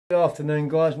Good afternoon,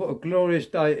 guys. What a glorious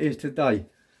day it is today.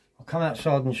 I'll come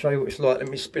outside and show you what it's like. Let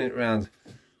me spin it around.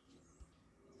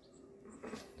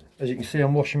 As you can see,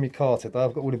 I'm washing my car today.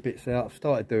 I've got all the bits out. I've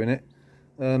started doing it.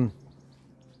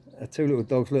 Two little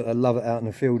dogs, look, I love it out in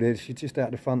the field here. She's just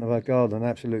out the front of her garden. I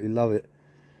absolutely love it.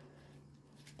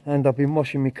 And I've been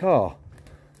washing my car.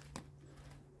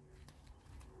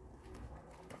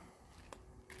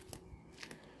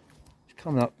 It's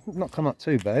coming up, not come up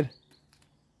too bad.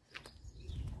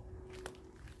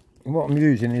 And what I'm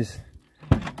using is,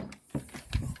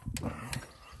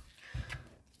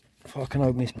 if I can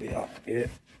open this bit up here,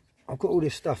 I've got all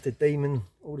this stuff, the Demon,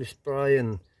 all this spray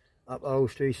and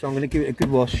upholstery, so I'm going to give it a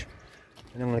good wash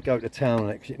and I'm going to go to town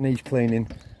on it because it needs cleaning.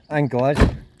 And guys,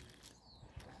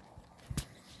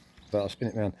 but I'll spin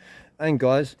it round. And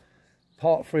guys,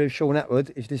 part 3 of Sean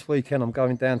Atwood is this weekend. I'm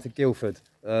going down to Guildford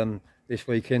this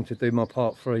weekend to do my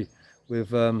part 3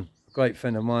 with a great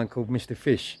friend of mine called Mr.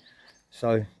 Fish.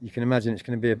 So you can imagine it's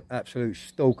going to be an absolute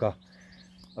stalker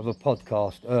of a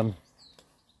podcast.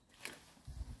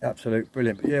 Absolute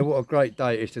brilliant. But yeah, what a great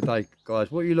day it is today,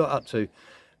 guys. What are you lot up to?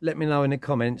 Let me know in the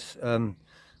comments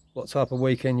what type of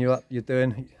weekend you're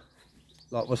doing,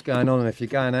 like what's going on, and if you're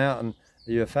going out, and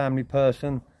are you a family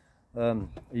person? Are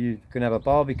you going to have a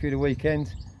barbecue the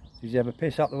weekend? Did you have a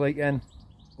piss up the weekend,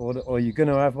 or are you going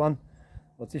to have one?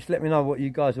 Well, just let me know what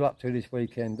you guys are up to this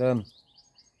weekend.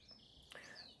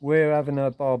 We're having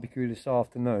a barbecue this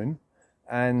afternoon,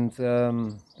 and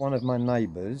one of my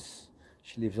neighbours,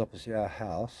 she lives opposite our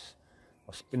house.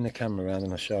 I'll spin the camera around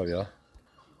and I'll show you,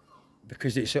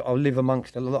 because I live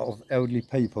amongst a lot of elderly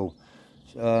people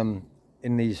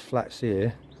in these flats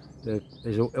here.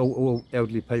 There's all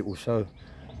elderly people, so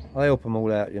I help them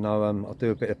all out, you know. I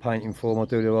do a bit of painting for them, I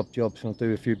do their odd jobs, and I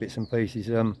do a few bits and pieces.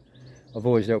 I've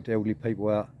always helped elderly people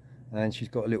out, and she's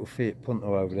got a little Fiat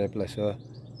Punto over there, bless her.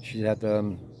 She's had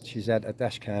a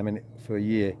dash cam in it for a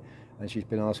year, and she's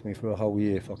been asking me for a whole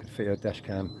year if I could fit her dash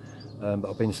cam. But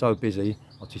I've been so busy,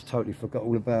 I just totally forgot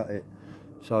all about it.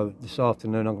 So this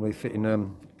afternoon I'm going to be fitting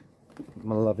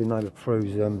my lovely neighbour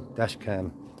Prue's dash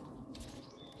cam.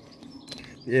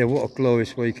 Yeah, what a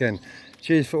glorious weekend.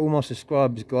 Cheers for all my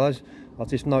subscribers, guys. I've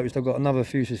just noticed I've got another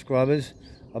few subscribers.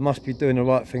 I must be doing the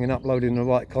right thing and uploading the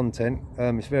right content.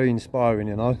 It's very inspiring,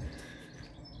 you know.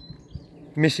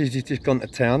 Mrs. has just gone to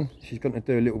town. She's gone to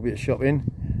do a little bit of shopping,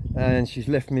 and she's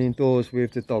left me indoors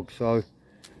with the dog, so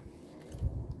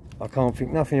I can't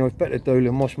think nothing else better to do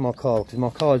than wash my car, because my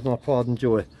car is my pride and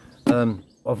joy.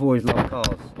 I've always loved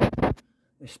cars.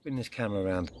 Let's spin this camera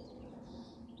around.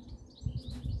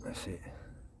 That's it.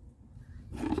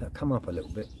 Does that come up a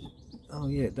little bit? Oh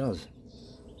yeah, it does.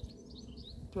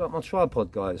 Put up my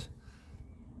tripod, guys.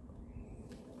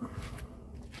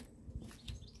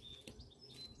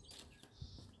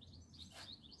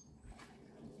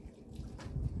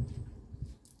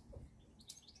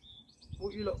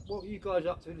 What are you guys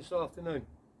up to this afternoon?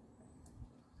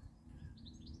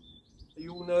 Are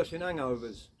you all nursing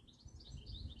hangovers?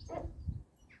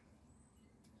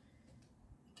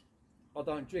 I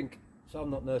don't drink, so I'm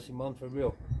not nursing one for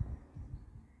real.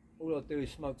 All I do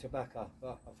is smoke tobacco,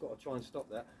 but I've got to try and stop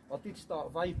that. I did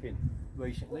start vaping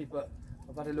recently, but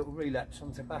I've had a little relapse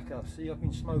on tobacco. See, I've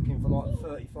been smoking for like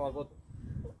 35 odd,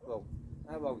 well,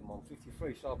 how old am I? I'm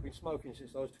 53, so I've been smoking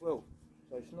since I was 12.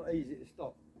 So it's not easy to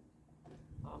stop.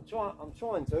 I'm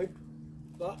trying to,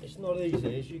 but it's not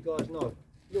easy, as you guys know.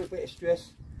 A little bit of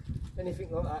stress,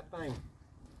 anything like that, bang.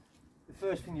 The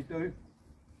first thing you do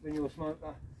when you're a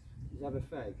smoker is have a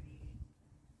fag.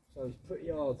 So it's pretty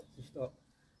hard to stop.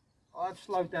 I've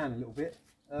slowed down a little bit,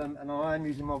 and I am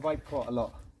using my vape quite a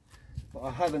lot, but I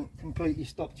haven't completely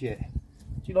stopped yet.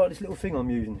 Do you like this little thing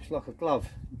I'm using? It's like a glove.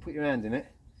 You put your hand in it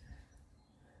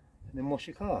and then wash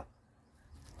your car.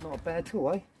 Not a bad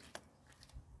tool, eh?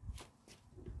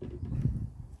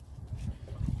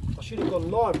 I should have gone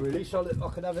live really, so that I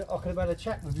could have had a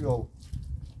chat with you all.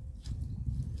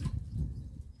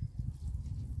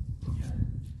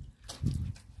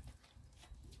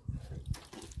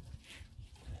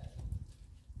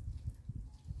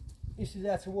 This is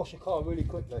how to wash a car really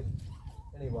quickly.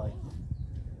 Anyway.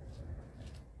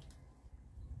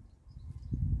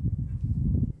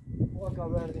 Why go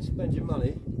around and spend your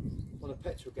money on a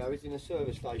petrol garage in a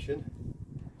service station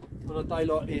on a day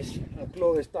like this, a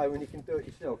glorious day when you can do it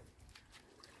yourself?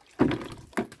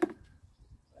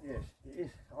 Yes, it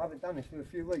is. I haven't done this for a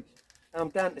few weeks. And I'm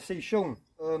down to see Sean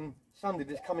Sunday,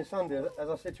 this coming Sunday, as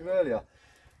I said to you earlier.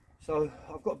 So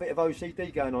I've got a bit of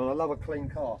OCD going on. I love a clean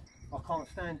car. I can't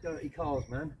stand dirty cars,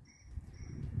 man.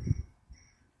 It's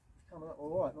coming up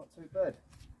all right, not too bad.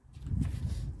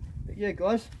 But yeah,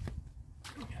 guys,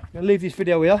 I'm going to leave this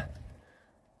video here.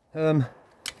 Hope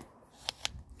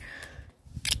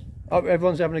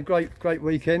everyone's having a great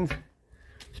weekend,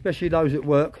 especially those at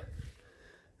work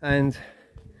and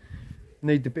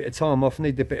need a bit of time off,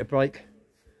 need a bit of break.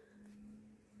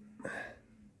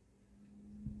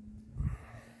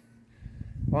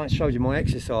 I haven't showed you my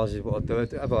exercises, what I do,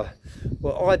 have I?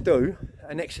 Well, I do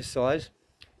an exercise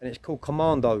and it's called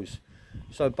commandos.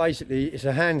 So basically it's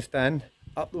a handstand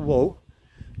up the wall.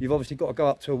 You've obviously got to go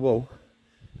up to a wall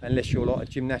unless you're like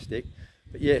a gymnastic,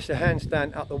 but yeah, it's a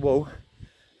handstand up the wall,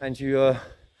 and you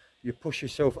push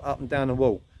yourself up and down the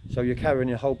wall, so you're carrying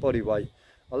your whole body weight.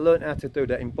 I learned how to do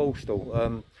that in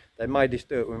Borstal. They made us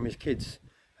do it when we was kids,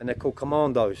 and they're called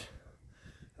commandos.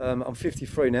 I'm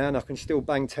 53 now and I can still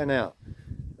bang 10 out,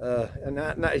 and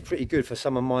that is pretty good for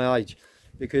someone my age,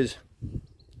 because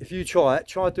if you try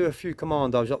to do a few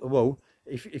commandos up the wall,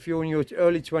 if you're in your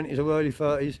early 20s or early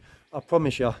 30s, I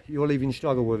promise you'll even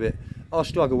struggle with it. I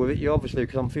struggle with it, you obviously,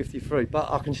 because I'm 53, but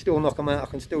I can still knock them out, I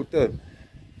can still do them.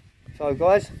 So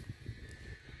guys,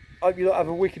 hope you lot have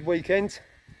a wicked weekend.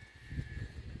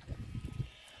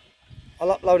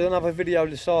 I'll upload another video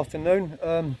this afternoon,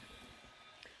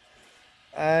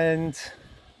 and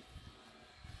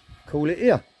call it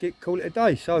here, call it a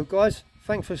day. So guys,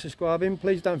 thanks for subscribing.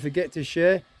 Please don't forget to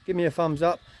share, give me a thumbs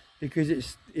up, because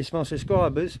it's my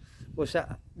subscribers what's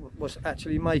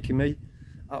actually making me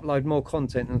upload more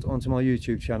content onto my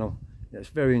YouTube channel. It's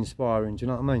very inspiring, do you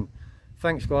know what I mean?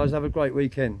 Thanks guys, have a great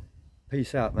weekend.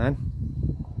 Peace out, man.